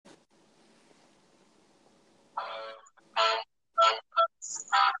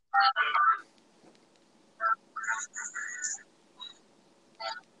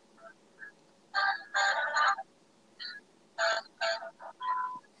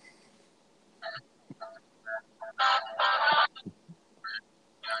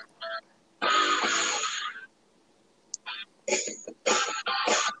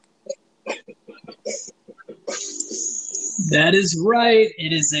That is right.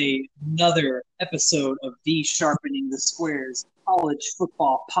 It is another episode of the Sharpening the Squares College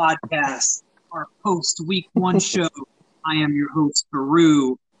Football Podcast, our post Week 1 show. I am your host,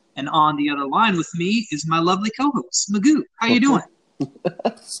 Baru, and on the other line with me is my lovely co-host, Magoo. How you doing?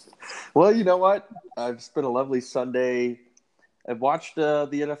 Well, you know what? It's been a lovely Sunday. I've watched the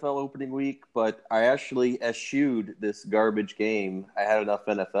NFL opening week, but I actually eschewed this garbage game. I had enough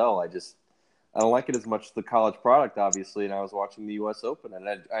NFL. I don't like it as much as the college product, obviously, and I was watching the U.S. Open, and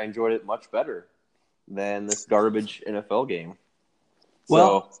I enjoyed it much better than this garbage NFL game.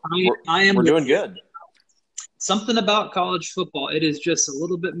 Well, So we're doing good. Something about college football, it is just a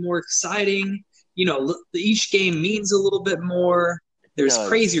little bit more exciting. You know, each game means a little bit more. There's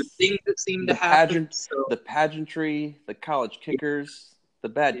crazier things that seem to happen. The pageantry, the college kickers, the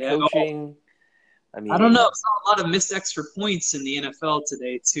bad coaching. I don't know. I saw a lot of missed extra points in the NFL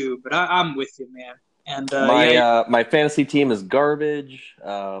today too, but I'm with you, man. And my fantasy team is garbage.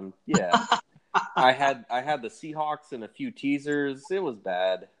 I had the Seahawks and a few teasers. It was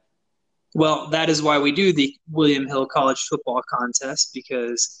bad. Well, that is why we do the William Hill College Football Contest,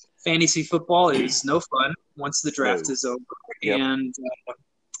 because fantasy football is no fun once the draft is over. Yep. And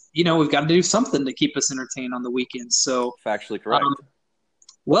we've got to do something to keep us entertained on the weekends. So factually correct.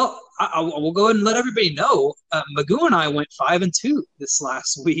 Well, I will go ahead and let everybody know. Magoo and I went 5-2 this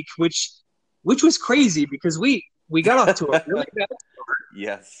last week, which was crazy because we got off to a really bad start.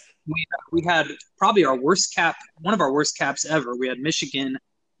 Yes, we had probably one of our worst caps ever. We had Michigan.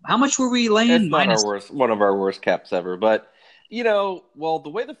 How much were we laying? It's one of our worst caps ever. But the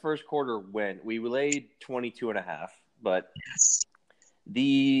way the first quarter went, we laid 22.5. But yes.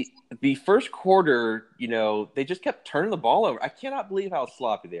 The first quarter, they just kept turning the ball over. I cannot believe how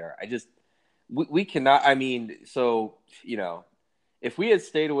sloppy they are. We cannot. I mean, so if we had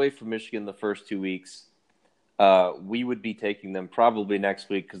stayed away from Michigan the first 2 weeks, we would be taking them probably next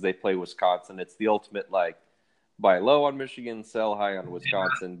week because they play Wisconsin. It's the ultimate buy low on Michigan, sell high on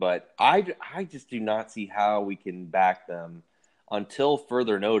Wisconsin. But I just do not see how we can back them until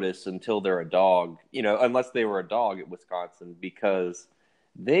further notice, until they're a dog, unless they were a dog at Wisconsin, because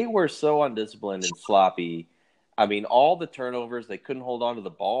they were so undisciplined and sloppy. I mean, all the turnovers, they couldn't hold on to the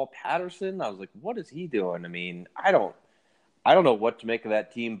ball. Patterson, I was like, what is he doing? I mean, I don't know what to make of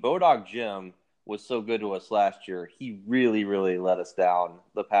that team. Bodog Jim was so good to us last year. He really, really let us down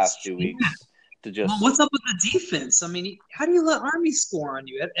the past 2 weeks. What's up with the defense? I mean, how do you let Army score on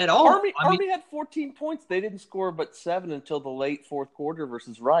you at all? Army had 14 points. They didn't score but 7 until the late fourth quarter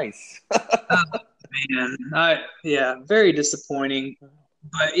versus Rice. Very disappointing.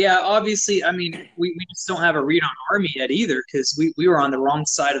 But obviously, I mean, we just don't have a read on Army yet either, because we were on the wrong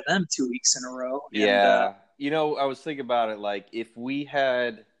side of them 2 weeks in a row. And, I was thinking about it, if we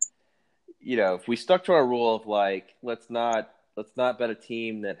had, if we stuck to our rule of let's not bet a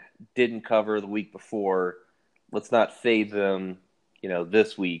team that didn't cover the week before. Let's not fade them,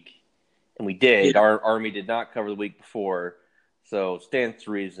 this week. And we did. Yeah. Our Army did not cover the week before. So stands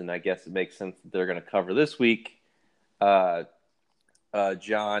to reason, I guess it makes sense that they're going to cover this week.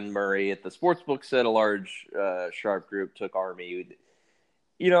 John Murray at the Sportsbook said a large sharp group took Army.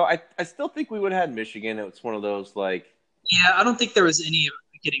 I still think we would have had Michigan. It's one of those I don't think there was any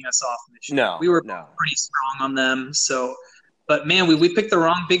getting us off Michigan. No. We were pretty strong on them. So – but, man, we picked the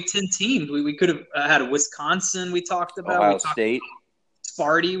wrong Big Ten teams. We could have had Wisconsin we talked about. Ohio State.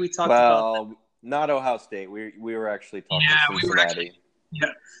 Sparty we talked about. Well, not Ohio State. We were actually talking Cincinnati.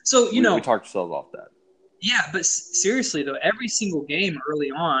 So, we talked ourselves off that. Yeah, but seriously, though, every single game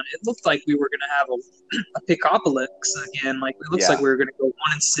early on, it looked like we were going to have a pickopolis again. It looks like we were going to go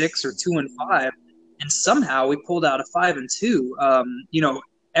 1-6 or 2-5. And somehow we pulled out a 5-2.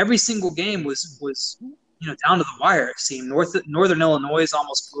 Every single game was down to the wire, it seemed. Northern Illinois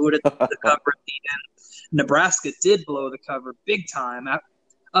almost blew it at the cover at the end. Nebraska did blow the cover big time,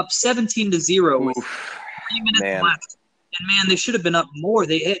 up 17-0 with 3 minutes left. And, man, they should have been up more.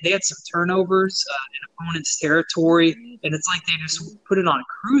 They had some turnovers in opponent's territory, and it's like they just put it on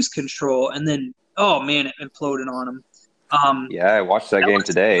cruise control, and then, oh, man, it imploded on them. I watched that game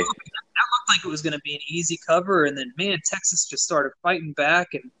today. That looked like it was going to be an easy cover, and then, man, Texas just started fighting back,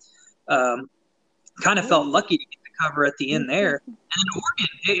 and kind of felt lucky to get the cover at the end there. And then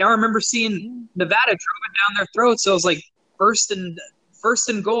Oregon, I remember seeing Nevada drove it down their throats. So it was like first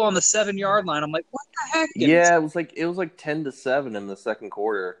and goal on the 7-yard line. I'm like, what the heck? And it was like 10-7 in the second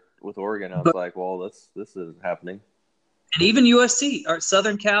quarter with Oregon. I was like, well, this is happening. And even USC or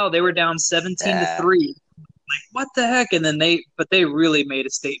Southern Cal, they were down 17-3. Like, what the heck? And then they really made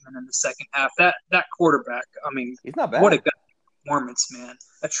a statement in the second half. That quarterback, I mean, he's not bad. What a good performance, man.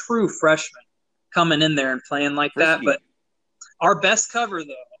 A true freshman coming in there and playing like that. But our best cover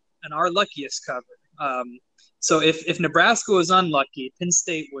though, and our luckiest cover. So if Nebraska was unlucky, Penn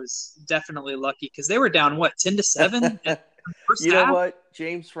State was definitely lucky because they were down 10-7 first You know half. what?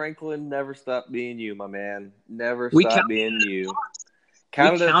 James Franklin never stopped being you, my man. Never We stopped counted being it you. We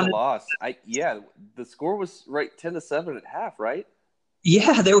Counted it as a counted. loss. The score was right 10-7 at half, right?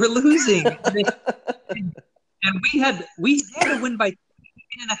 Yeah, they were losing, and we had to win by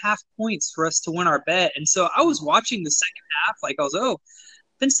 10.5 points for us to win our bet. And so I was watching the second half, like I was, oh,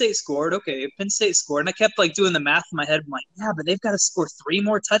 Penn State scored. Okay, Penn State scored. And I kept like doing the math in my head. I'm like, yeah, but they've got to score 3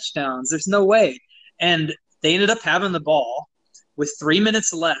 more touchdowns. There's no way. And they ended up having the ball with 3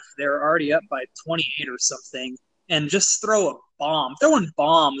 minutes left. They were already up by 28 or something. And just throw a bomb. Throwing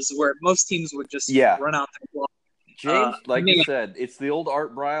bombs where most teams would just run out the block. James, like you said, it's the old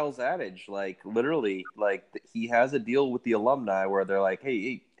Art Briles adage. Like, literally, like, he has a deal with the alumni where they're like,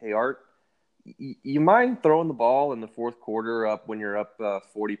 hey, Art, you mind throwing the ball in the fourth quarter up when you're up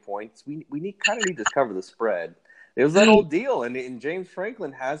 40 points? We kind of need to cover the spread. It was that old deal, and James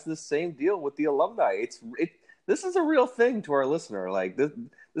Franklin has this same deal with the alumni. This is a real thing to our listener. Like, this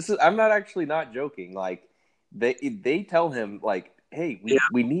is, I'm not joking. Like, they tell him, like, hey,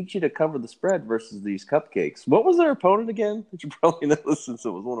 we need you to cover the spread versus these cupcakes. What was their opponent again? You probably know since it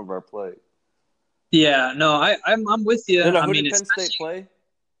was one of our plays. Yeah, no, I'm with you. No, who did Penn State play?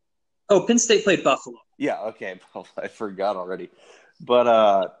 Oh, Penn State played Buffalo. Yeah, okay. I forgot already.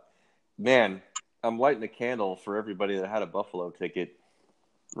 But, man, I'm lighting a candle for everybody that had a Buffalo ticket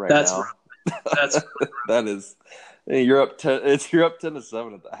now. That's right. That is – you're up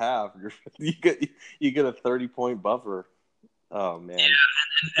 10-7 at the half. You get a 30-point buffer. Oh, man. Yeah,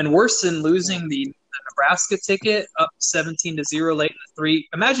 and worse than losing the Nebraska ticket up 17-0 late in the 3.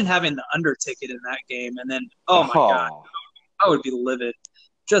 Imagine having the under ticket in that game, and then, oh, my God. I would be livid.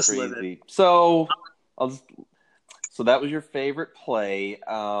 Just crazy. Livid. So that was your favorite play.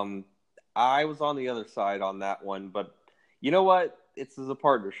 I was on the other side on that one, but you know what? It's a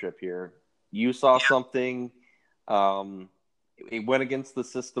partnership here. You saw something. It went against the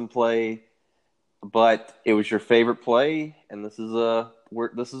system play, but it was your favorite play, and this is a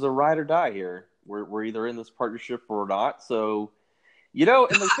ride or die here. We're either in this partnership or not. So, and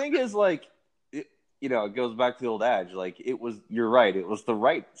the thing is, like, it goes back to the old adage. Like, you're right. It was the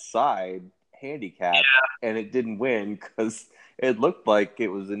right side handicap, and it didn't win because it looked like it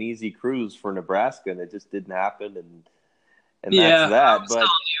was an easy cruise for Nebraska, and it just didn't happen. And that's that. But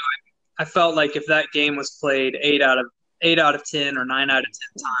I felt like if that game was played 8 out of 10 or 9 out of 10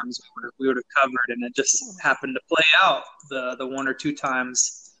 times, we would have covered, and it just happened to play out the 1 or 2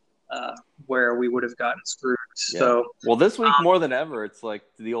 times where we would have gotten screwed. Yeah. So, well, this week more than ever, it's like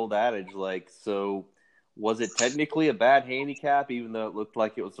the old adage, like, so was it technically a bad handicap, even though it looked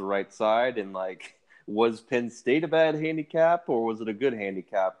like it was the right side? And, like, was Penn State a bad handicap, or was it a good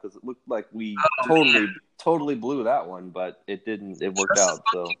handicap? Because it looked like we totally blew that one, but it didn't. It worked out.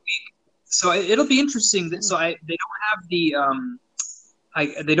 So it'll be interesting. They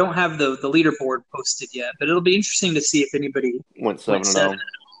don't have the leaderboard posted yet, but it'll be interesting to see if anybody went 7-0.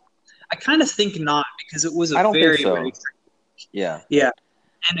 I kind of think not, because it was I don't very, think so. very Yeah.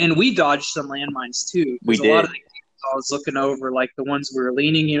 And we dodged some landmines too. We did. A lot of the games I was looking over, like the ones we were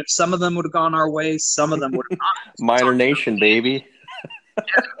leaning. Some of them would have gone our way. Some of them would have not. Minor Nation, baby.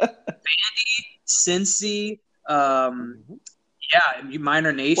 Vandy, Cincy,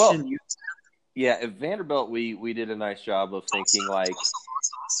 Minor Nation. Well, yeah, at Vanderbilt, we did a nice job of thinking right?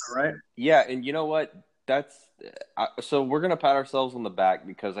 Yeah, and you know what? So we're gonna pat ourselves on the back,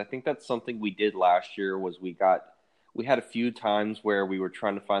 because I think that's something we did last year. Was we had a few times where we were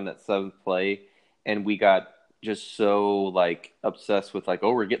trying to find that 7th play, and we got just so, like, obsessed with, like,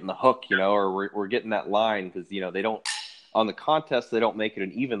 oh, we're getting the hook, or we're getting that line, because they don't, on the contest, they don't make it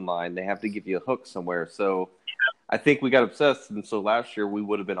an even line. They have to give you a hook somewhere. So I think we got obsessed, and so last year we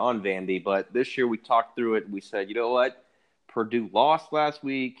would have been on Vandy, but this year we talked through it and we said, you know what? Purdue lost last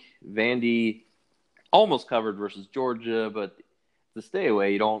week. Vandy almost covered versus Georgia, but to stay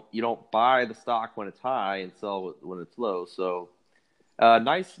away, you don't buy the stock when it's high and sell it when it's low. So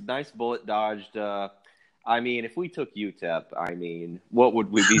nice bullet dodged. I mean, if we took UTEP, what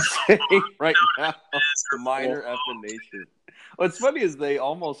would we be saying right now? Minor effing nation. What's funny is they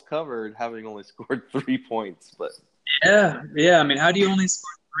almost covered, having only scored 3 points. But yeah. How do you only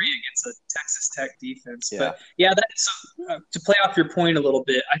score 3 against a Texas Tech defense? Yeah. But to play off your point a little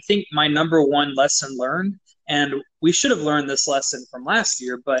bit, I think my number one lesson learned, and we should have learned this lesson from last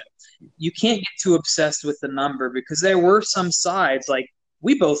year, but you can't get too obsessed with the number, because there were some sides, like,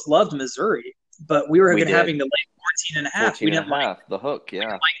 we both loved Missouri, but we were having to lay 14.5. We didn't like the hook,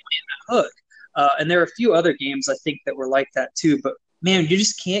 the hook. And there are a few other games I think that were like that too. But man, you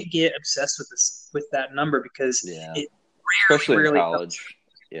just can't get obsessed with that number because it especially in rarely college. comes.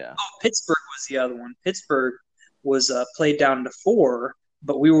 Yeah. Oh, Pittsburgh was the other one. Pittsburgh was played down to 4,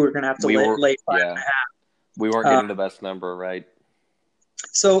 but we were going to have to lay 5.5. We weren't getting the best number, right?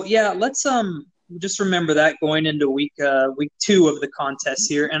 So yeah, let's just remember that going into week 2 of the contest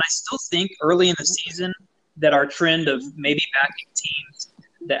here. And I still think early in the season that our trend of maybe backing teams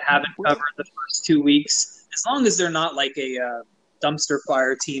that haven't covered the first 2 weeks, as long as they're not like a dumpster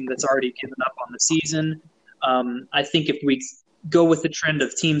fire team that's already given up on the season, I think if we go with the trend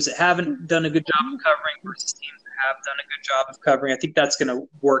of teams that haven't done a good job of covering versus teams that have done a good job of covering, I think that's going to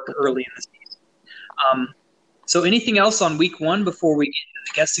work early in the season. So anything else on week 1 before we get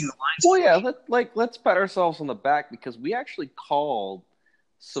into guessing the lines? Well, yeah, let's pat ourselves on the back because we actually called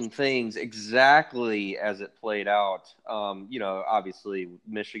some things exactly as it played out. Obviously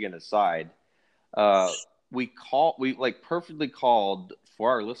Michigan aside, we perfectly called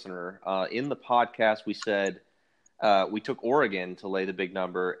for our listener in the podcast. We said we took Oregon to lay the big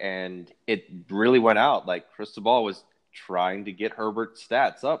number, and it really went out. Like Cristobal was trying to get Herbert's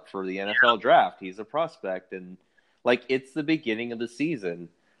stats up for the NFL draft. He's a prospect, and like it's the beginning of the season.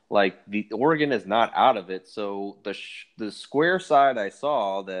 Like the Oregon is not out of it. So the square side I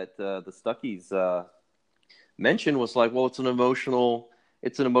saw that the Stuckies mentioned was like, well, it's an emotional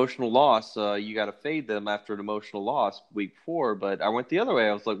loss. You got to fade them after an emotional loss week 4. But I went the other way.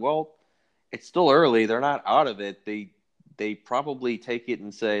 I was like, well, it's still early. They're not out of it. They probably take it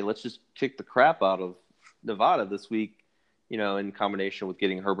and say, let's just kick the crap out of Nevada this week, in combination with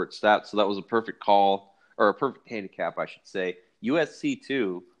getting Herbert stats. So that was a perfect call, or a perfect handicap, I should say. USC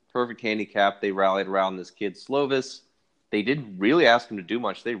too, perfect handicap. They rallied around this kid Slovis. They didn't really ask him to do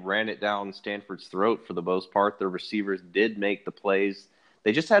much. They ran it down Stanford's throat for the most part. Their receivers did make the plays.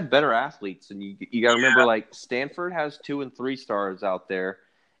 They just had better athletes. And you got to remember, like, Stanford has 2 and 3 stars out there,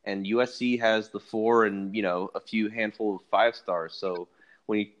 and USC has the 4 and, a few handful of 5 stars. So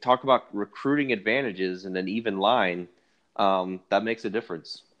when you talk about recruiting advantages and an even line, that makes a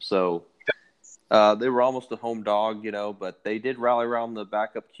difference. So they were almost a home dog, but they did rally around the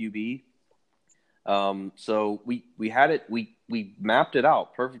backup QB. So we had it. We mapped it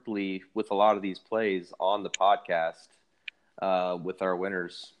out perfectly with a lot of these plays on the podcast with our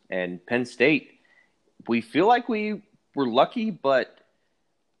winners. And Penn State, we feel like we were lucky, but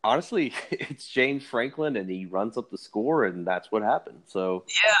honestly, it's James Franklin, and he runs up the score, and that's what happened. So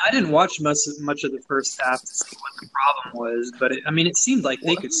yeah, I didn't watch much of the first half to see what the problem was, but it seemed like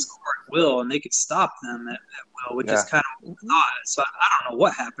they could score at will and they could stop them at will, which is kind of odd. So I don't know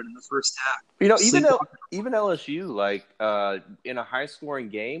what happened in the first half. Even LSU, like in a high scoring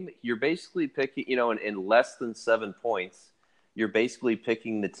game, you're basically picking, in less than 7 points, you're basically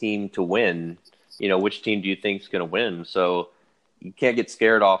picking the team to win. Which team do you think is going to win? So you can't get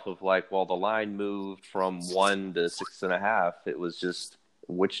scared off of like, well, the line moved from 1 to 6.5. It was just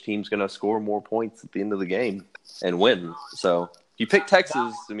which team's going to score more points at the end of the game and win. So if you pick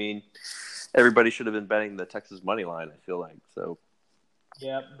Texas, everybody should have been betting the Texas money line, I feel like. So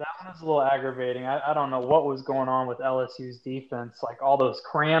yeah, that one was a little aggravating. I don't know what was going on with LSU's defense, like all those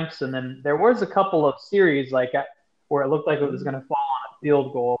cramps, and then there was a couple of series where it looked like it was going to fall on a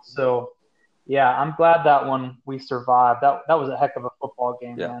field goal. So yeah, I'm glad that one we survived. That was a heck of a football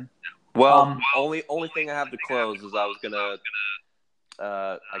game, man. Well, only thing I have to close is I was gonna.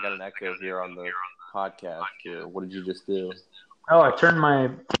 I got an echo here on the podcast. Here. What did you just do? Oh, I turned my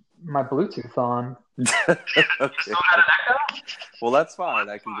Bluetooth on. Okay. Still got an echo? Well, that's fine.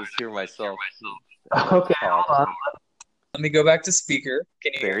 I can just hear myself. Okay, hold on. Let me go back to speaker.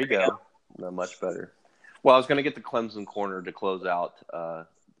 Can you there you go. No, much better. Well, I was going to get the Clemson corner to close out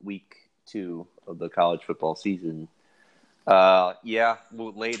week 2 of the college football season.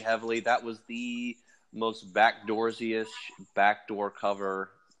 Laid heavily. That was the most backdoorsiest backdoor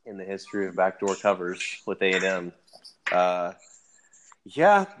cover in the history of backdoor covers with A&M. The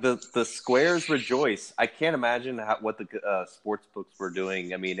squares rejoice. I can't imagine what the sports books were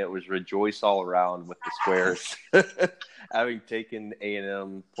doing. I mean, it was rejoice all around with the squares, having taken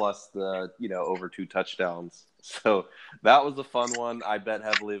A&M plus the over 2 touchdowns. So that was a fun one. I bet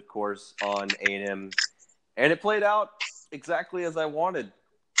heavily, of course, on A&M, and it played out exactly as I wanted.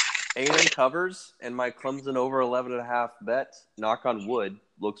 A&M covers, and my Clemson over 11.5 bet, knock on wood,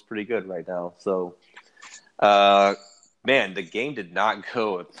 looks pretty good right now. So, man, the game did not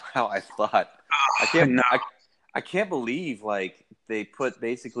go how I thought. I can't believe they put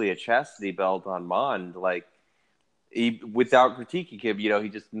basically a chastity belt on Mond. Without critiquing him, he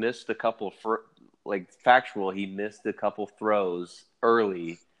just missed a couple of factual. He missed a couple throws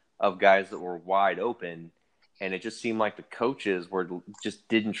early of guys that were wide open. And it just seemed like the coaches just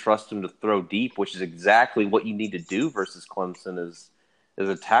didn't trust him to throw deep, which is exactly what you need to do versus Clemson is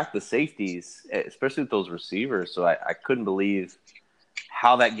attack the safeties, especially with those receivers. So I couldn't believe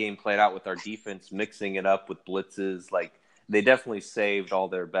how that game played out with our defense mixing it up with blitzes. Like, they definitely saved all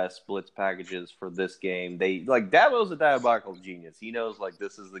their best blitz packages for this game. Dabo's a diabolical genius. He knows, like,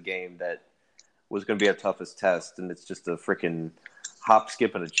 this is the game that was going to be our toughest test, and it's just a freaking hop,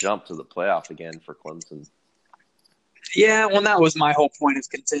 skip, and a jump to the playoff again for Clemson. Yeah, well, that was my whole point of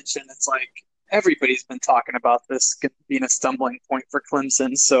contention. It's like everybody's been talking about this being a stumbling point for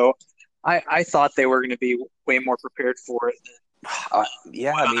Clemson, so I thought they were going to be way more prepared for it.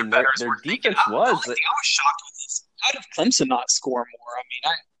 Yeah, I mean, their defense was. I was shocked with this. How did Clemson not score more? I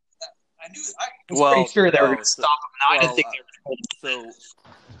mean, I was pretty sure they were going to stop them. I didn't think they were going to.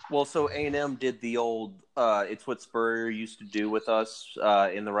 So A&M did the old, it's what Spurrier used to do with us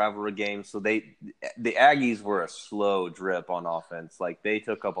in the rivalry game. So the Aggies were a slow drip on offense. Like, they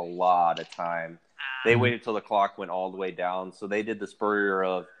took up a lot of time. They waited till the clock went all the way down. So they did the Spurrier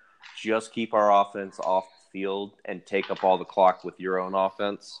of just keep our offense off the field and take up all the clock with your own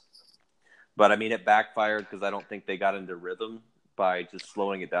offense. But, I mean, it backfired because I don't think they got into rhythm by just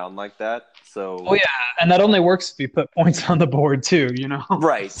slowing it down like that. So, oh yeah, and that only works if you put points on the board too, you know.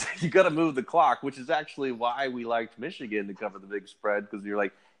 Right. You got to move the clock, which is actually why we liked Michigan to cover the big spread, because you're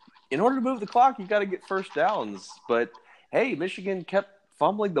like, in order to move the clock, you got to get first downs. But hey, Michigan kept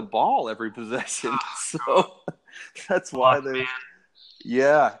fumbling the ball every possession, so that's why they.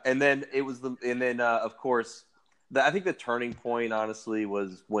 Yeah, and then it was of course. I think the turning point, honestly,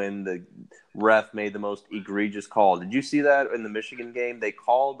 was when the ref made the most egregious call. Did you see that in the Michigan game? They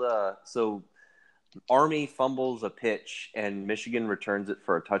called so Army fumbles a pitch and Michigan returns it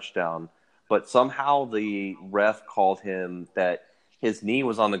for a touchdown, but somehow the ref called him that his knee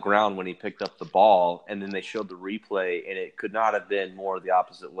was on the ground when he picked up the ball, and then they showed the replay, and it could not have been more the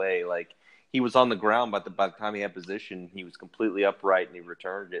opposite way. Like, he was on the ground, but by the time he had position, he was completely upright and he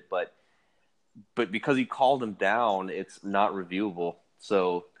returned it, but because he called him down, it's not reviewable.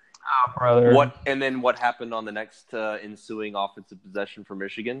 So, brother. What happened on the next ensuing offensive possession for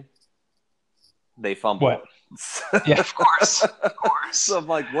Michigan? They fumbled. What? Yeah, of course. So I'm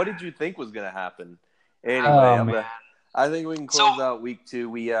like, what did you think was going to happen? Anyway, I think we can close out week 2.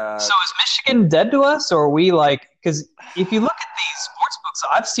 So is Michigan dead to us, or are we like? Because if you look at these sports books,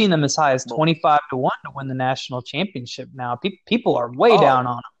 I've seen them as high as 25-1 to win the national championship. Now people are way down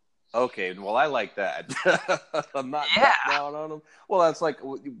on them. Okay, well, I like that. I'm not down on them. Well, that's like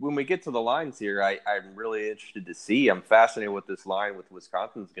when we get to the lines here, I'm really interested to see. I'm fascinated with this line with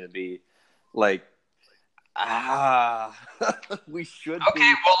Wisconsin's going to be. Like, we should be.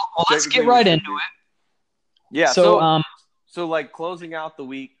 Okay, well, let's get right into it. Yeah, so like closing out the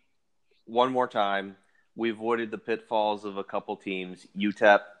week one more time, we avoided the pitfalls of a couple teams,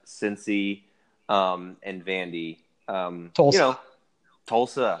 UTEP, Cincy, and Vandy. Tulsa. You know,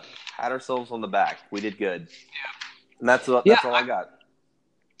 Tulsa had ourselves on the back. We did good. Yeah. And that's all I got.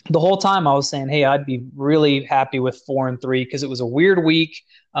 The whole time I was saying, hey, I'd be really happy with 4-3 because it was a weird week.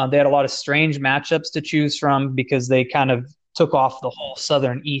 They had a lot of strange matchups to choose from because they kind of took off the whole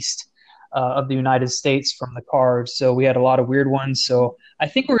southern east of the United States from the cards. So we had a lot of weird ones. So I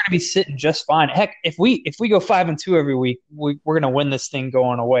think we're going to be sitting just fine. Heck, if we go 5-2 every week, we're going to win this thing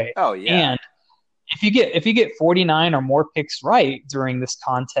going away. Oh yeah. And if you get 49 or more picks right during this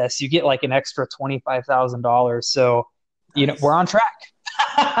contest, you get like an extra $25,000. So we're on track.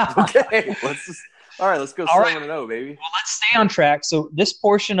 Okay, let's go 7-0, baby. Well, let's stay on track. So this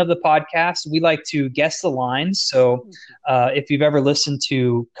portion of the podcast, we like to guess the lines. So if you've ever listened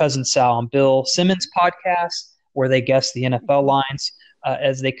to Cousin Sal and Bill Simmons' podcast, where they guess the NFL lines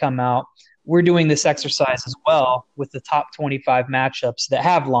as they come out, we're doing this exercise as well with the top 25 matchups that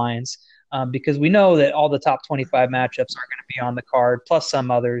have lines. Because we know that all the top 25 matchups are going to be on the card, plus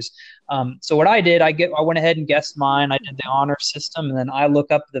some others. So what I did, I went ahead and guessed mine. I did the honor system, and then I look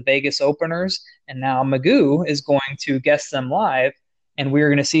up the Vegas openers, and now Magoo is going to guess them live, and we're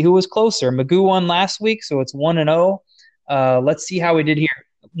going to see who was closer. Magoo won last week, so it's 1-0. Let's see how we did here.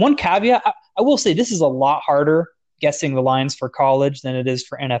 One caveat, I will say this is a lot harder guessing the lines for college than it is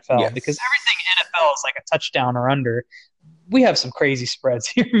for NFL because everything NFL is like a touchdown or under. We have some crazy spreads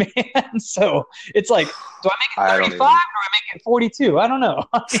here, man. So it's like, do I make it 35 or do I make it 42? I don't know.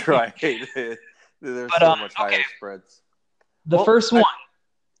 That's right. There's so much higher spreads. The first one.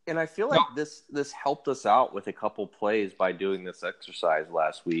 And I feel like this helped us out with a couple plays by doing this exercise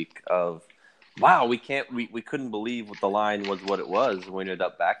last week of, wow, we couldn't believe what the line was what it was, and we ended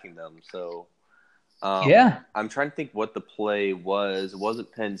up backing them. So Yeah. I'm trying to think what the play was. It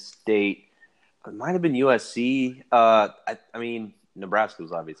wasn't Penn State. It might have been USC. I mean, Nebraska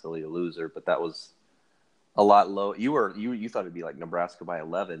was obviously a loser, but that was a lot low. You thought it'd be like Nebraska by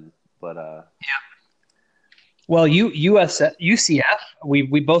 11, but Well, UCF,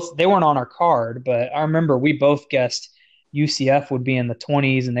 we both, they weren't on our card, but I remember we both guessed UCF would be in the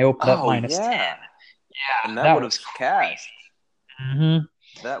 20s, and they opened up minus 10. yeah, and Yeah, that would have cashed. Mm-hmm.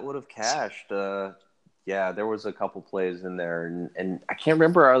 That would have cashed. Yeah, there was a couple plays in there, and I can't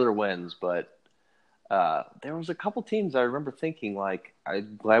remember our other wins, but there was a couple teams I remember thinking, like,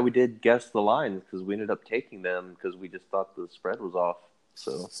 I'm glad we did guess the line because we ended up taking them because we just thought the spread was off.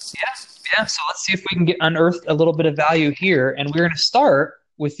 So Yeah. So let's see if we can get unearthed a little bit of value here, and we're going to start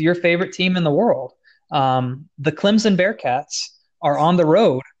with your favorite team in the world. The Clemson Bearcats are on the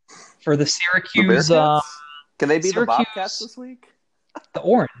road for the Syracuse. Can they be Syracuse, the Bobcats this week? The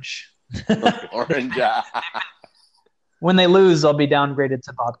Orange. Orange. When they lose, I'll be downgraded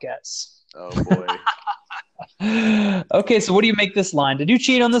to Bobcats. Oh boy. Okay, so what do you make this line? Did you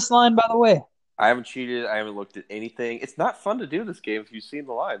cheat on this line, by the way? I haven't cheated. I haven't looked at anything. It's not fun to do this game if you've seen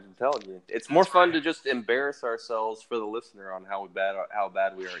the lines. I'm telling you, it's more fun to just embarrass ourselves for the listener on how bad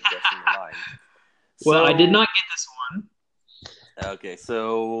we are at guessing the line. Well, I did not get this one. Okay,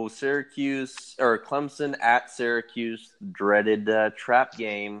 so Clemson at Syracuse, dreaded trap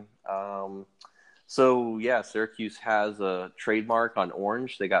game. So yeah, Syracuse has a trademark on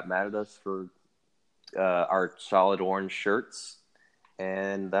orange. They got mad at us for our solid orange shirts,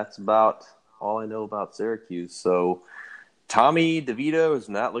 and that's about all I know about Syracuse. So Tommy DeVito is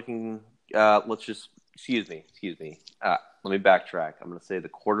not looking. Excuse me. Let me backtrack. I'm going to say the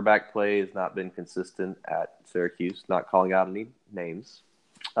quarterback play has not been consistent at Syracuse. Not calling out any names.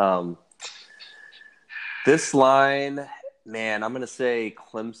 This line, man, I'm going to say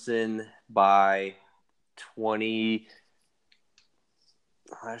Clemson by 20.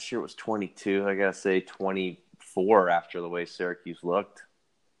 Last year it was 22. I got to say 24 after the way Syracuse looked.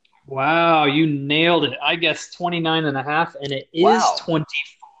 Wow, you nailed it. I guess 29.5, and it is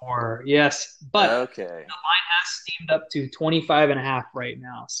 24. Yes, but okay. The line has steamed up to 25.5 right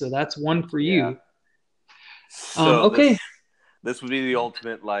now, so that's one for you. Yeah. So okay. This would be the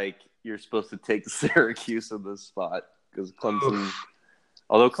ultimate, like, you're supposed to take Syracuse in this spot because Clemson,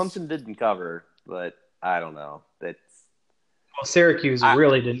 although Clemson didn't cover, but I don't know. Syracuse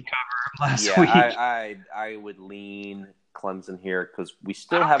really didn't cover last week. I would lean Clemson here because we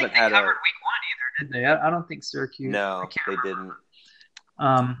still haven't had covered week 1 either, did they? I don't think Syracuse. No, they didn't.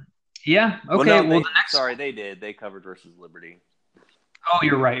 Yeah. Okay. Well, sorry, they did. They covered versus Liberty. Oh,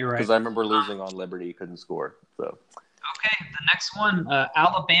 you're right. Because I remember losing on Liberty, couldn't score. So. Okay, the next one,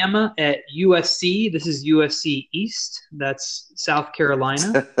 Alabama at USC. This is USC East. That's South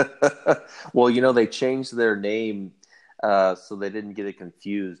Carolina. Well, they changed their name so they didn't get it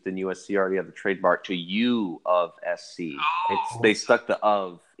confused. And USC already had the trademark to U of SC. They stuck the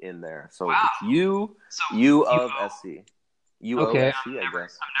of in there. So it's U of SC. Okay, UOSC, I'm never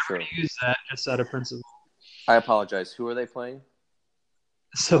going to use that just out of principle. I apologize. Who are they playing?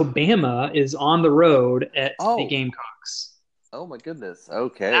 So Bama is on the road at the Gamecocks. Oh my goodness.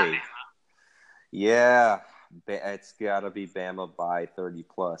 Okay. Yeah, it's got to be Bama by 30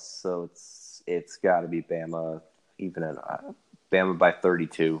 plus. So it's got to be Bama Bama by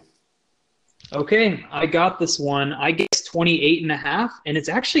 32. Okay, I got this one. I guess 28.5, and it's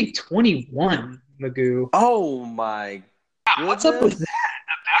actually 21. Magoo. Oh my. Goodness. What's up with that?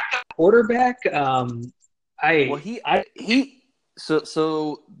 A backup quarterback?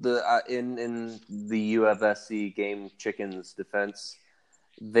 So the in the UFSC Game Chicken's defense,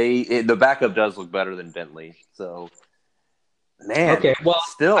 the backup does look better than Bentley. So, man. Okay. Well,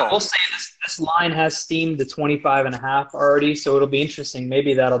 still, I will say this line has steamed to 25.5 already, so it'll be interesting.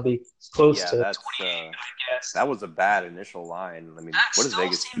 Maybe that'll be close to 28. I guess that was a bad initial line. I mean, what is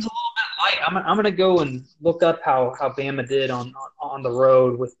Vegas? Seems a little bit light. I'm gonna go and look up how Bama did on the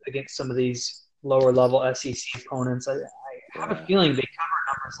road against some of these lower level SEC opponents. I have a feeling they cover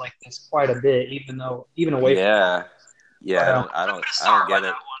numbers like this quite a bit, even away from I don't get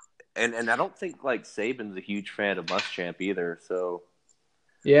it. And I don't think like Saban's a huge fan of Muschamp either. So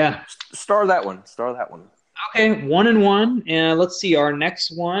yeah, star that one. Okay, 1-1, and let's see. Our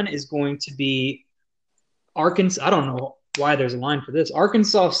next one is going to be Arkansas. I don't know why there's a line for this.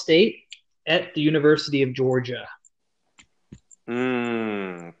 Arkansas State at the University of Georgia.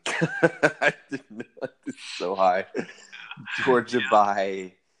 I didn't know it's so high. Georgia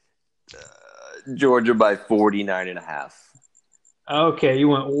by 49.5. Okay, you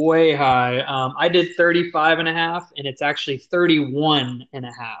went way high. I did 35.5, and it's actually 31.5.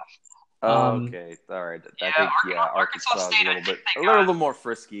 Oh, okay. All right. I think Arkansas is State. a little more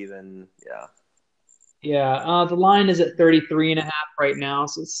frisky than Yeah, the line is at 33.5 right now,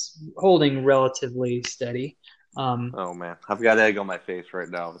 so it's holding relatively steady. Oh man, I've got egg on my face right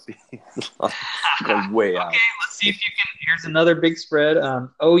now. Going way out. Okay, let's see if you can. Here's another big spread.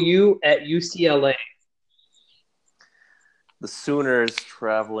 OU at UCLA. The Sooners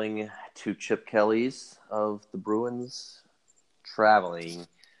traveling to Chip Kelly's of the Bruins. Traveling.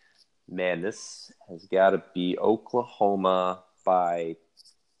 Man, this has got to be Oklahoma by.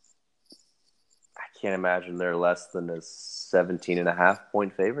 I can't imagine they're less than a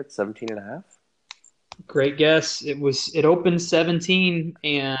 17.5-point favorite. 17.5. Great guess. It opened 17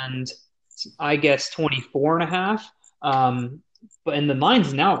 and I guess 24.5. And the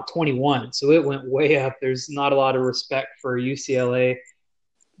line's now at 21, so it went way up. There's not a lot of respect for UCLA.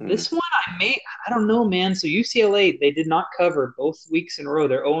 This one I don't know, man. So UCLA, they did not cover both weeks in a row.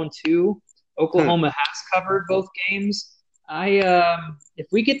 They're 0-2. Oklahoma has covered both games. If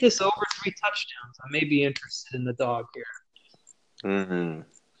we get this over 3 touchdowns, I may be interested in the dog here. Mm-hmm.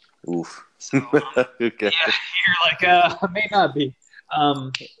 Oof. So, okay. Yeah, you're like, I may not be.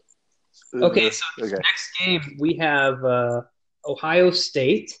 Okay, so next game we have Ohio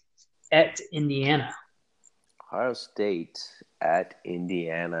State at Indiana. Ohio State at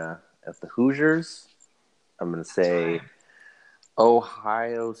Indiana. At the Hoosiers, I'm going to say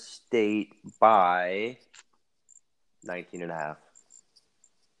Ohio State by 19.5.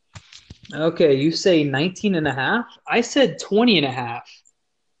 Okay, you say 19.5. I said 20.5.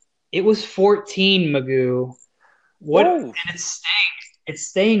 It was 14, Magoo. What? Whoa. And it's staying. It's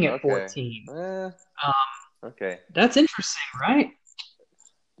staying at 14. Okay. That's interesting, right?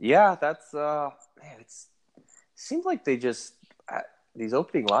 Yeah, that's man. It seems like they just these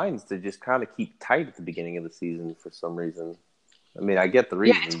opening lines they just kind of keep tight at the beginning of the season for some reason. I mean, I get the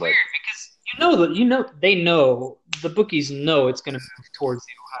reason, it's but weird because they know the bookies know it's going to move towards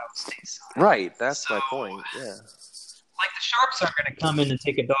the Ohio State side. Right, that's my point. Yeah. Like the Sharps aren't going to come in and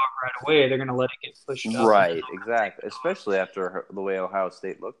take a dog right away. They're going to let it get pushed up. Right, exactly. Especially after the way Ohio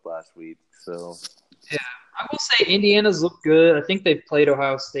State looked last week. So. Yeah, I will say Indiana's looked good. I think they've played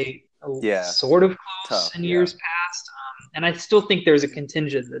Ohio State sort of close in years past. And I still think there's a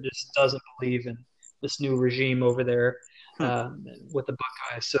contingent that just doesn't believe in this new regime over there with the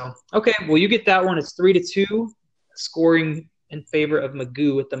Buckeyes. So, okay, well, you get that one. It's 3-2, scoring in favor of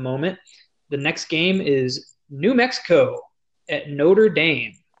Magoo at the moment. The next game is New Mexico at Notre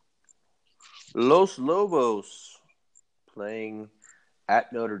Dame. Los Lobos playing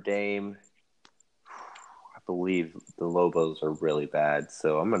at Notre Dame. I believe the Lobos are really bad,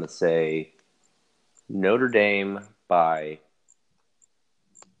 so I'm going to say Notre Dame by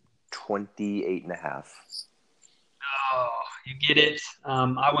 28.5. Oh, you get it.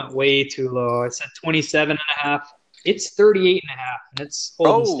 I went way too low. I said 27.5. It's 38.5, and it's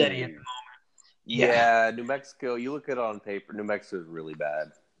holding steady at the moment. Yeah, New Mexico, you look at it on paper, New Mexico is really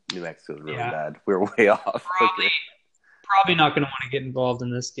bad. Bad. We're way off. Probably not going to want to get involved in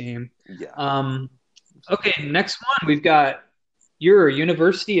this game. Yeah. Okay, next one. We've got your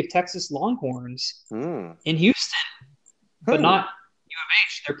University of Texas Longhorns in Houston, but not U of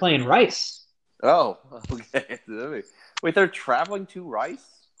H. They're playing Rice. Oh, okay. Wait, they're traveling to Rice?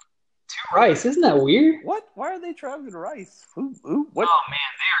 To Rice. Isn't that weird? What? Why are they traveling to Rice? Who? What? Oh, man,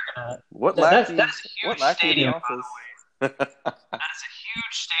 they are going to. What that's a huge stadium, by the way. That is a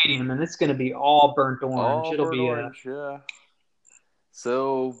huge stadium, and it's going to be all burnt orange. It'll be orange, yeah.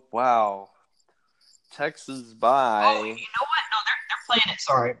 So, wow. Texas by... Oh, you know what? No, they're playing it.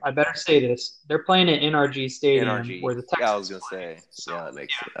 Sorry, I better say this. They're playing it in NRG Stadium where the Texans I was going to say. So, that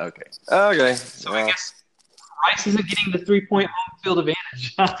makes sense. Okay. So I guess Rice isn't getting the 3-point home field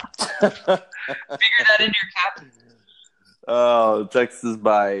advantage. Figure that into your cap. Oh, Texas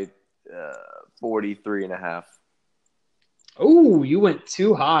by 43.5. Oh, you went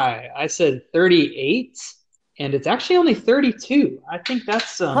too high. I said 38, and it's actually only 32. I think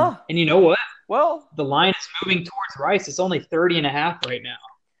that's and you know what? Well, the line is moving towards Rice. It's only 30.5 right now.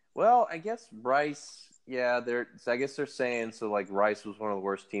 Well, I guess Rice, I guess they're saying so. Like Rice was one of the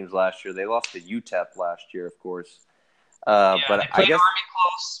worst teams last year. They lost to UTEP last year, of course. But they played I guess Army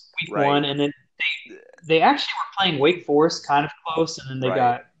close week 1, and then they actually were playing Wake Forest kind of close, and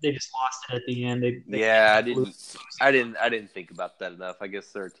then they just lost it at the end. I didn't think about that enough. I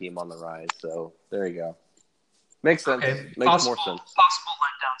guess they're a team on the rise, so there you go. Makes sense. Okay. Makes more sense. Possible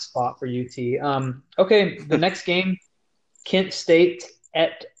letdown spot for UT. Okay, the next game, Kent State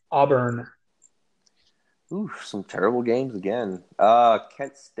at Auburn. Ooh, some terrible games again.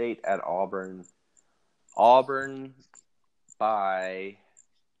 Kent State at Auburn. Auburn by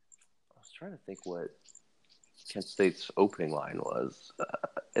trying to think what Kent State's opening line was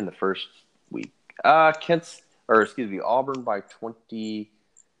in the first week. Auburn by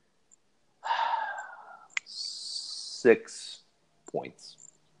 26 points.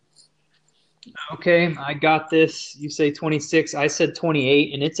 Okay, I got this. You say 26. I said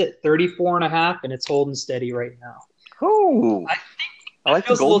 28, and it's at 34.5, and it's holding steady right now. Oh, I like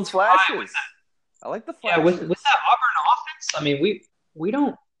the golden flashes. I like the flashes. Yeah, with that Auburn offense, I mean, we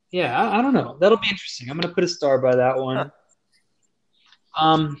don't. Yeah, I don't know. That'll be interesting. I'm going to put a star by that one.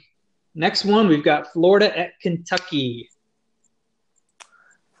 Huh. Next one, we've got Florida at Kentucky.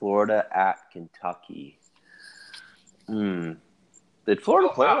 Florida at Kentucky. Did Florida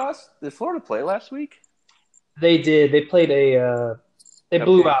play last week? They did. They played they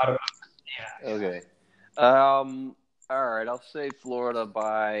blew out of it. Yeah. Okay. All right. I'll say Florida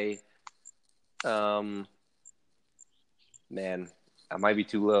by. Man, I might be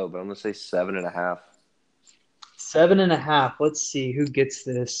too low, but I'm gonna say 7.5. 7.5. Let's see who gets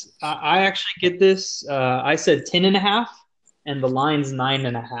this. I actually get this. I said 10.5, and the line's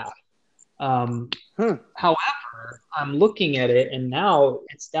 9.5. However, I'm looking at it, and now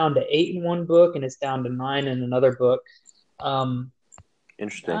it's down to 8 in one book, and it's down to 9 in another book.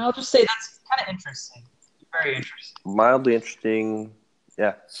 Interesting. I'll just say that's kind of interesting. Very interesting. Mildly interesting.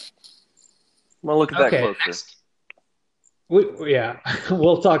 Yeah. I'm gonna look at that closer. Next.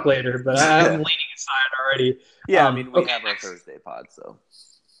 We'll talk later, but I'm leaning aside already. Yeah, I mean, we have our Thursday pod, so.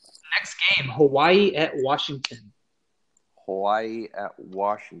 Next game, Hawaii at Washington. Hawaii at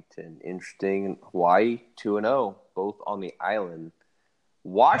Washington. Interesting. Hawaii 2-0, both on the island.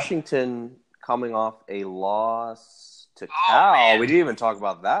 Washington coming off a loss to Cal. Man. We didn't even talk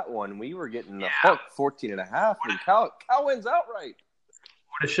about that one. We were getting the hook 14.5, and Cal wins outright.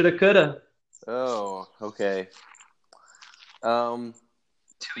 Woulda, shoulda, coulda. Oh, okay. 2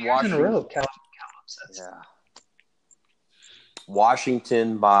 years in a row, Cal upsets. Yeah.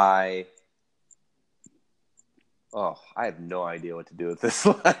 Washington by. Oh, I have no idea what to do with this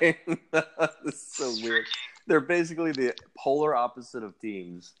line. This is so weird. They're basically the polar opposite of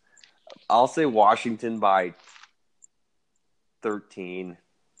teams. I'll say Washington by 13.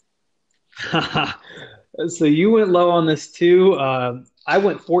 So you went low on this too. I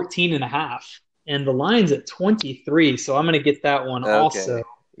went 14.5, and the line's at 23. So I'm going to get that one also.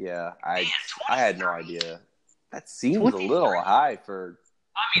 Yeah, I had no idea. That seems 23. A little high for.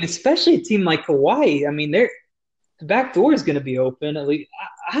 I mean, especially a team like Hawaii. I mean, the back door is going to be open. At least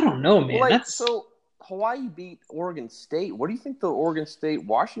I don't know, man. So Hawaii beat Oregon State. What do you think the Oregon State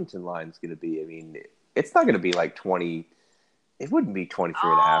Washington line is going to be? I mean, it's not going to be like 20. It wouldn't be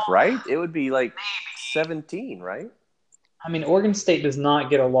 23.5, right? It would be like 17, right? I mean, Oregon State does not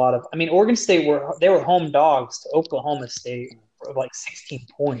get a lot of. I mean, Oregon State were home dogs to Oklahoma State for like 16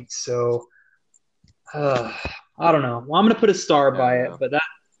 points. So I don't know. Well, I'm going to put a star by it, but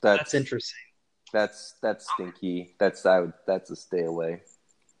that's interesting. That's stinky. That's a stay away.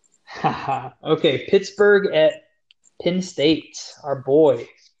 Okay, Pittsburgh at Penn State, our boy.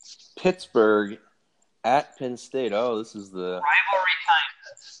 Pittsburgh at Penn State. Oh, this is the rivalry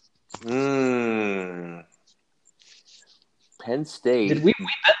kind of. Penn State. We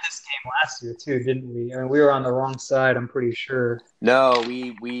bet this game last year too, didn't we? I mean, we were on the wrong side. I'm pretty sure. No,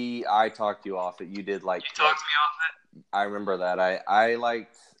 I talked you off it. You did like. You talked me off it. I remember that.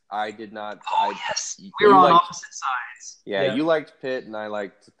 I did not. Oh, yes. We were on opposite sides. Yeah, you liked Pitt, and I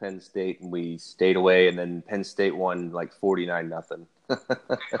liked Penn State, and we stayed away, and then Penn State won like 49-0. Good call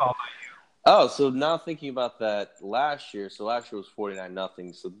by you. Oh, so now thinking about that last year, so last year was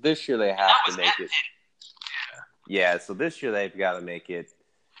 49-0, so this year they have to make it. Yeah, so this year they've got to make it.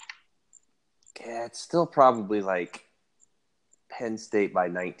 Yeah, it's still probably like Penn State by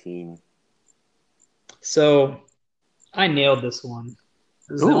 19. So I nailed this one.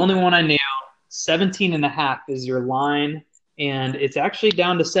 This is the only one I nailed. 17.5 is your line, and it's actually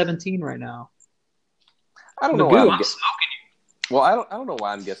down to 17 right now. I don't know why I'm smoking you. Well, I don't know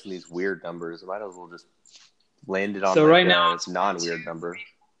why I'm guessing these weird numbers. I might as well just land it on right now it's non-weird number.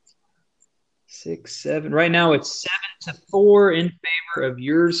 6, 7. Right now it's 7-4 in favor of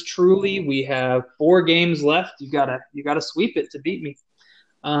yours truly. We have 4 games left. You gotta sweep it to beat me.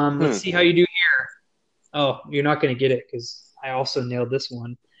 Let's see how you do here. Oh, you're not going to get it because I also nailed this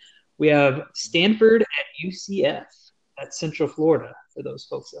one. We have Stanford at UCF at Central Florida for those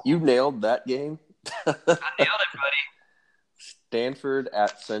folks. You nailed that game? I nailed it, buddy. Stanford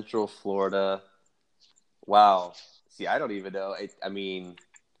at Central Florida. Wow. See, I don't even know. I mean,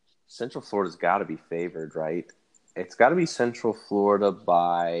 Central Florida's got to be favored, right? It's got to be Central Florida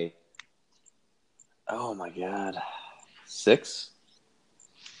by, oh, my God, 6?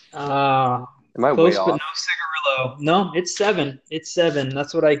 Am I way Close, but off? no Cigarillo. No, it's 7. It's 7.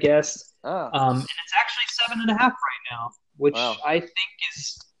 That's what I guessed. Ah, And it's actually 7.5 right now, which wow. I think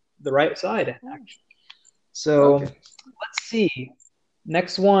is the right side, actually. So Okay. let's see.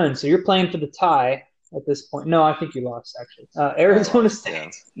 Next one. So you're playing for the tie at this point. No, I think you lost, actually. Arizona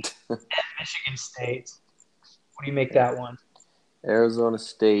State and Michigan State. What do you make that one? Arizona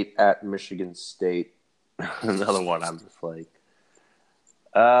State at Michigan State. Another one I'm just like,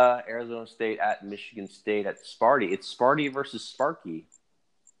 Arizona State at Michigan State at Sparty. It's Sparty versus Sparky.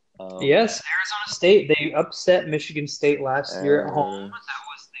 Yes, Arizona State. They upset Michigan State last year at home. That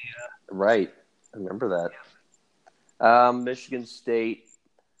was the right. I remember that. Michigan State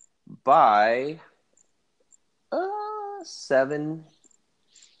by 7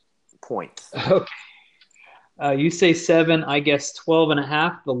 points. Okay. You say 7, I guess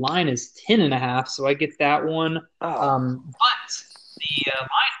 12.5. The line is 10.5, so I get that one. But the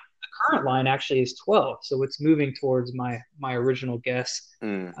current line actually is 12, so it's moving towards my original guess.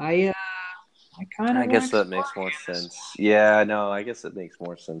 I guess that makes more sense. Yeah, no, I guess it makes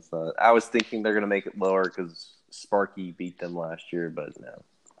more sense. I was thinking they're going to make it lower because Sparky beat them last year, but no.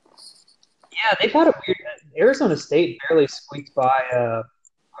 Yeah, they've had a weird. Arizona State barely squeaked by a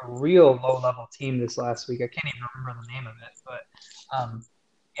real low-level team this last week. I can't even remember the name of it, but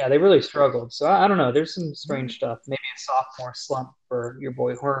yeah, they really struggled. So I don't know. There's some strange stuff. Maybe a sophomore slump for your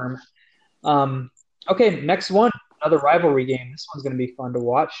boy Herm. Okay, next one. Another rivalry game. This one's going to be fun to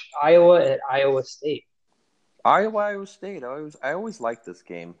watch. Iowa at Iowa State. Iowa State. I always like this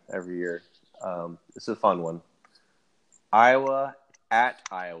game every year. It's a fun one. Iowa at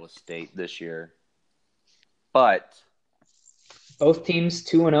Iowa State this year, but both teams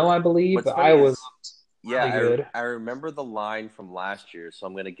 2-0, I believe. Iowa's really good. I remember the line from last year, so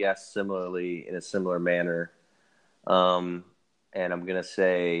I'm going to guess similarly in a similar manner, and I'm going to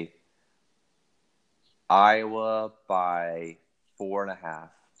say Iowa by 4.5.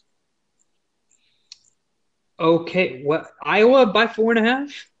 Okay, what? Iowa by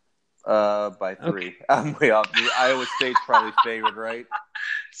 4.5? By 3. Okay. I'm way off. Iowa State's probably favored, right?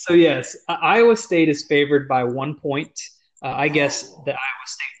 So yes, Iowa State is favored by 1 point. I guess that Iowa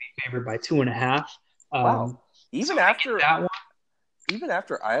State be favored by 2.5. Wow! Even after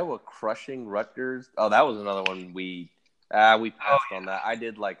Iowa crushing Rutgers. Oh, that was another one we passed on that. I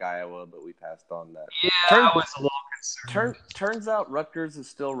did like Iowa, but we passed on that. Yeah, I was a little concerned. Turns out Rutgers is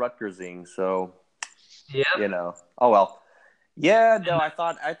still Rutgersing, so yeah, oh well. Yeah, no, I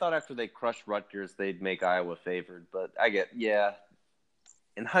thought after they crushed Rutgers, they'd make Iowa favored, but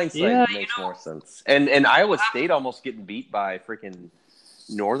in hindsight, it makes more sense. And Iowa State almost getting beat by freaking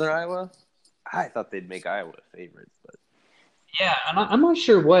Northern Iowa. I thought they'd make Iowa favorite, but yeah, and I'm not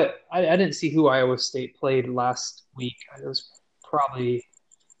sure what I didn't see who Iowa State played last week. It was probably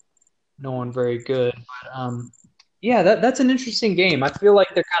no one very good, but yeah, that's an interesting game. I feel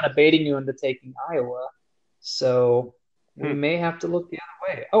like they're kind of baiting you into taking Iowa, so we may have to look the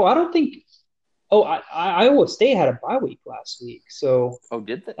other way. Oh, I don't think. Oh, Iowa State had a bye week last week, so. Oh,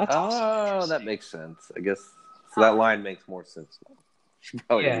 did they? That's that makes sense. I guess so. That line makes more sense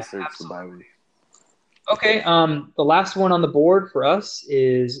now. Research the bye week. Okay, the last one on the board for us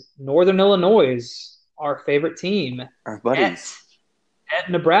is Northern Illinois, our favorite team. Our buddies. At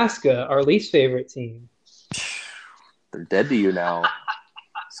Nebraska, our least favorite team. They're dead to you now.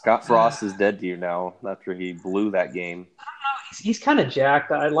 Scott Frost is dead to you now after he blew that game. I don't know. He's kind of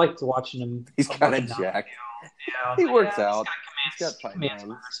jacked. I liked watching him. He's kind of jacked. Yeah, he works out. He's got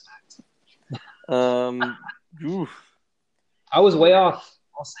respect. I was way off.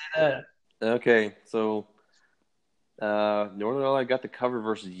 I'll say that. Okay, so Northern Illinois got the cover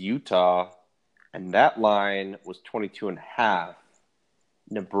versus Utah, and that line was 22.5.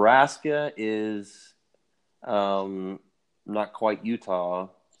 Nebraska is not quite Utah,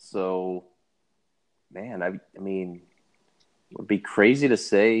 so man, I mean, it would be crazy to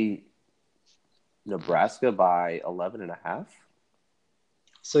say Nebraska by 11.5.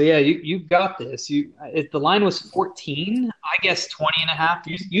 So yeah, you got this. If the line was 14, I guess 20.5.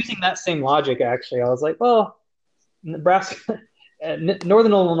 Using that same logic, actually, I was like, well, Nebraska,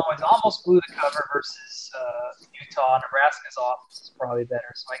 Northern Illinois almost blew the cover versus Utah. Nebraska's offense is probably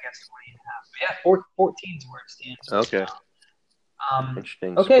better, so I guess 20.5. But yeah, 14 is where it stands. Okay.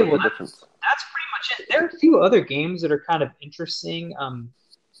 Interesting. Okay, well, that's pretty much it. There are a few other games that are kind of interesting.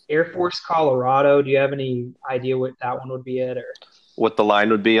 Air Force, Colorado. Do you have any idea what that one would be at, or what the line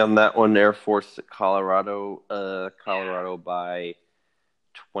would be on that one? Air Force, Colorado. Colorado by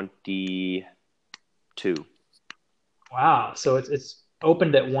 22. Wow. So it's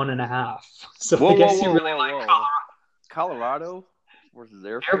opened at 1.5. So I guess you really like Colorado. Colorado? versus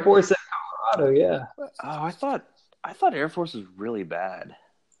Air Force? Air Force at Colorado, yeah. Oh, I thought Air Force was really bad.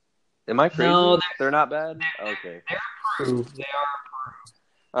 Am I crazy? No, they're not bad? Okay. They're approved. They are.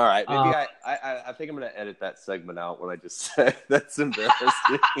 All right. Maybe I think I'm going to edit that segment out what I just said. That's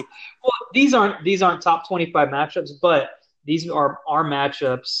embarrassing. Well, these aren't top 25 matchups, but these are our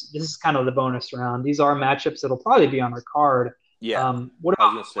matchups. This is kind of the bonus round. These are matchups that'll probably be on our card. Yeah. What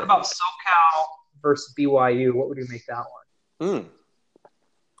about SoCal versus BYU? What would you make that one?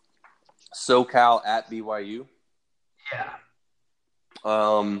 SoCal at BYU? Yeah.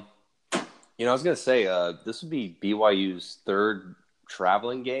 I was going to say this would be BYU's third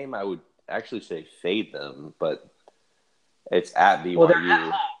traveling game. I would actually say fade them, but it's at BYU. Well, they're at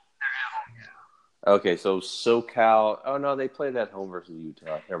home. Yeah. Okay, so SoCal. Oh no, they played at home versus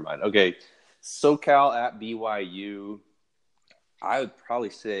Utah. Never mind. Okay, SoCal at BYU. I would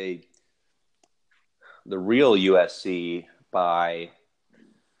probably say the real USC by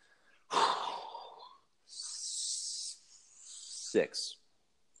 6.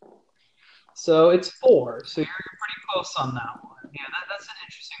 So it's 4. So you're pretty close on that one. Yeah, that's an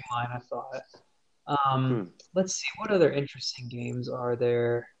interesting line, I thought. Let's see. What other interesting games are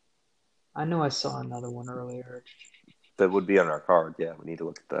there? I know I saw another one earlier. That would be on our card. Yeah, we need to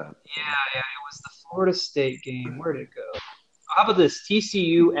look at that. Yeah. It was the Florida State game. Where did it go? How about this?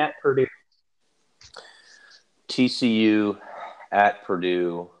 TCU at Purdue. TCU at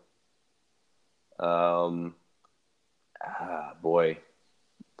Purdue. Boy.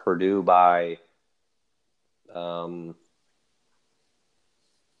 Purdue by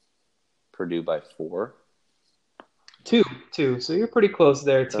 4. Two. So you're pretty close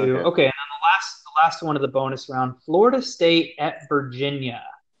there too. Okay, and then the last one of the bonus round, Florida State at Virginia.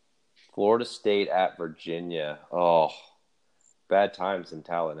 Florida State at Virginia. Oh, bad times in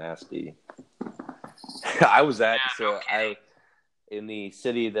Tallahassee. I was in the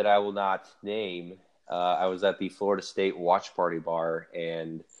city that I will not name. I was at the Florida State Watch Party bar,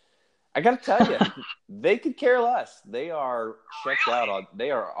 and I got to tell you, they could care less. They are checked out on. They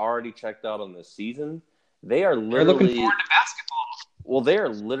are already checked out on the season. They're looking forward to basketball. Well, they are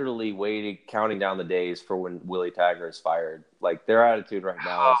literally counting down the days for when Willie Taggart is fired. Like, their attitude right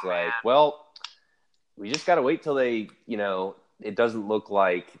now is like, well, we just got to wait till they, it doesn't look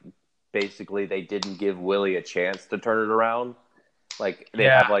like basically they didn't give Willie a chance to turn it around. Like, they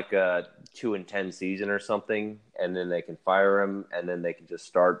have like a 2-10 season or something, and then they can fire him, and then they can just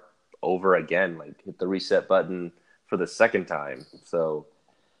start over again, like hit the reset button for the second time. So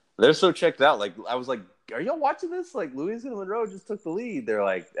they're so checked out. Like, I was like, are y'all watching this? Like, Louisiana Monroe just took the lead. They're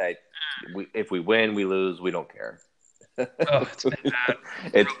like, hey, if we win, we lose, we don't care. It's bad.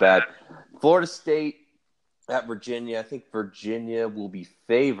 It's bad. Florida State at Virginia. I think Virginia will be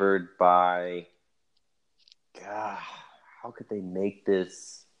favored by, God, how could they make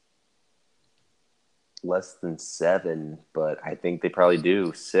this less than 7? But I think they probably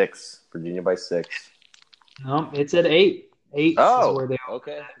do. 6. Virginia by 6. No, it's at 8. 8 is where they are.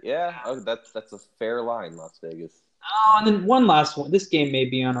 Okay. Yeah. Oh, that's a fair line, Las Vegas. Oh, and then one last one. This game may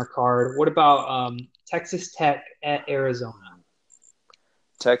be on our card. What about Texas Tech at Arizona?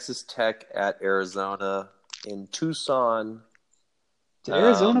 Texas Tech at Arizona in Tucson. Did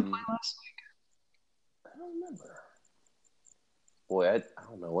Arizona play last week? I don't remember. Boy, I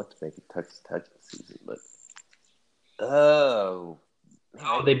don't know what to make of Texas Tech this season, but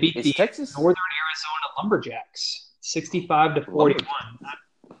they beat the Texas Northern Arizona Lumberjacks 65-41.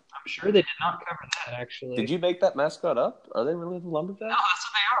 I'm sure they did not cover that, actually. Did you make that mascot up? Are they really the Lumberjacks? No, that's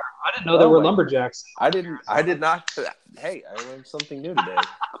what they are. I didn't know they were Lumberjacks. I did not. Hey, I learned something new today.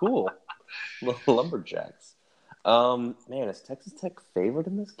 Cool. Lumberjacks. Man, is Texas Tech favored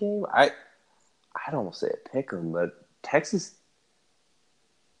in this game? I'd almost say a pick 'em, but Texas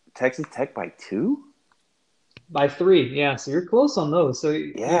Tech by 2? By 3, yeah. So you're close on those. So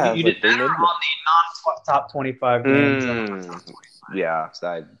you did better on the non-top 25 games. Yeah,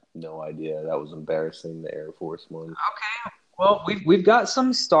 I had no idea. That was embarrassing, the Air Force one. Okay. Well, we've got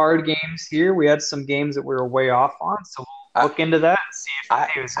some starred games here. We had some games that we were way off on, so we'll look into that and see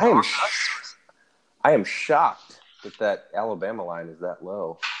if it was I am shocked that Alabama line is that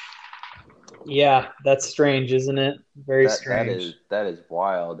low. Yeah, that's strange, isn't it? Very strange. That is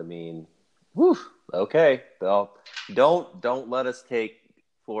wild. I mean, whew, okay. Well, don't let us take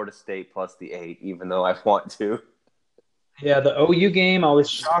Florida State plus the 8, even though I want to. Yeah, the OU game, I was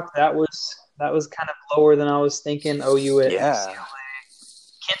shocked. That was kind of lower than I was thinking. OU at UCLA.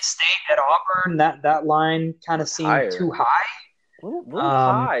 Kent State at Auburn, that line kind of seemed too high. A little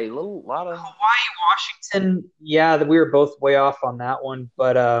high. A lot of Hawaii, Washington. Yeah, we were both way off on that one,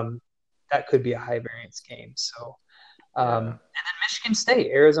 but that could be a high variance game. So And then Michigan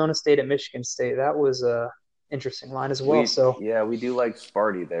State, Arizona State at Michigan State. That was a interesting line as well. We do like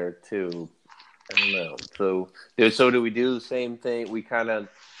Sparty there too. I don't know. So do we do the same thing? We kind of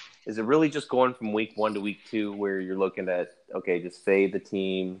is it really just going from week 1 to week 2 where you're looking at just fade the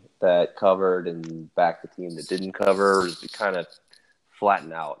team that covered and back the team that didn't cover, or is it kind of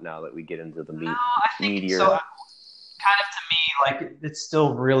flatten out now that we get into the meatier? So, kind of to me, like it's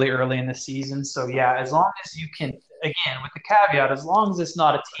still really early in the season. So yeah, as long as you can, again, with the caveat, as long as it's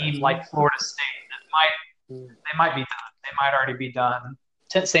not a team like Florida State that they might be done. They might already be done.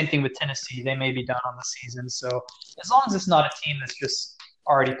 Same thing with Tennessee. They may be done on the season. So as long as it's not a team that's just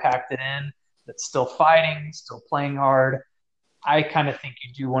already packed it in, that's still fighting, still playing hard, I kind of think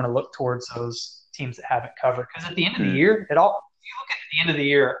you do want to look towards those teams that haven't covered. Because at the end of the year, you look at the end of the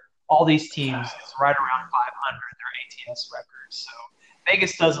year, all these teams, it's right around 500, their ATS records. So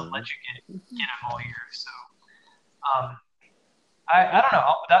Vegas doesn't let you get them all year. So I don't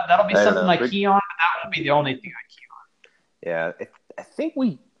know. That'll be something I key on, but that won't be the only thing I key on. Yeah, I think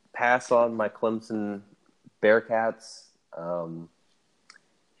we pass on my Clemson Bearcats.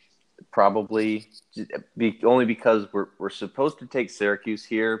 Probably only because we're supposed to take Syracuse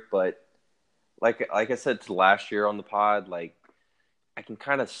here, but like I said to last year on the pod, like I can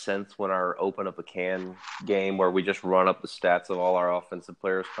kind of sense when our open up a can game where we just run up the stats of all our offensive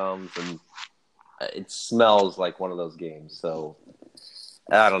players comes, and it smells like one of those games. So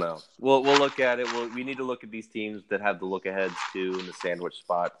I don't know. We'll look at it. We need to look at these teams that have the look aheads too in the sandwich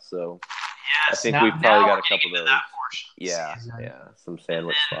spot. So yes, I think we've probably got a couple of those. Yeah, some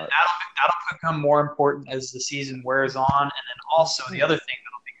sandwich spots. That'll become more important as the season wears on, and then also the other thing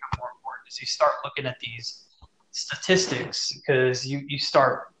that'll become more important is you start looking at these statistics, because you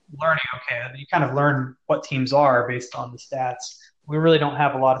start learning. Okay, you kind of learn what teams are based on the stats. We really don't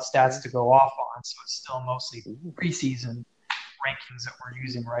have a lot of stats to go off on, so it's still mostly preseason rankings that we're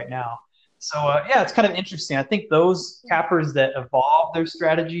using right now. So, it's kind of interesting. I think those cappers that evolve their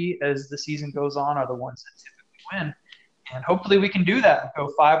strategy as the season goes on are the ones that typically win. And hopefully we can do that and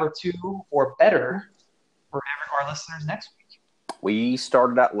go 5-2 or better for our listeners next week. We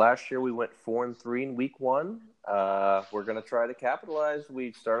started out last year. We went 4-3 in week 1. We're going to try to capitalize.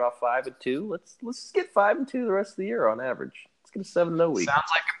 We start off 5-2. Let's get 5-2 the rest of the year on average. Let's get a 7-0 week. Sounds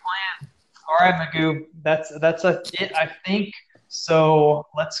like a plan. All right, Magoo. That's it, I think. So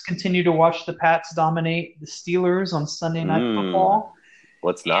let's continue to watch the Pats dominate the Steelers on Sunday Night Football.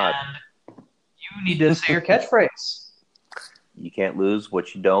 Let's not. And you need to say your catchphrase. You can't lose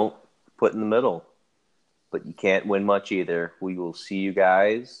what you don't put in the middle, but you can't win much either. We will see you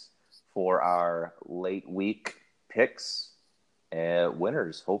guys for our late week picks and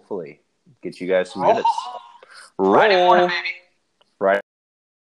winners, hopefully. Get you guys some minutes. Friday morning, baby.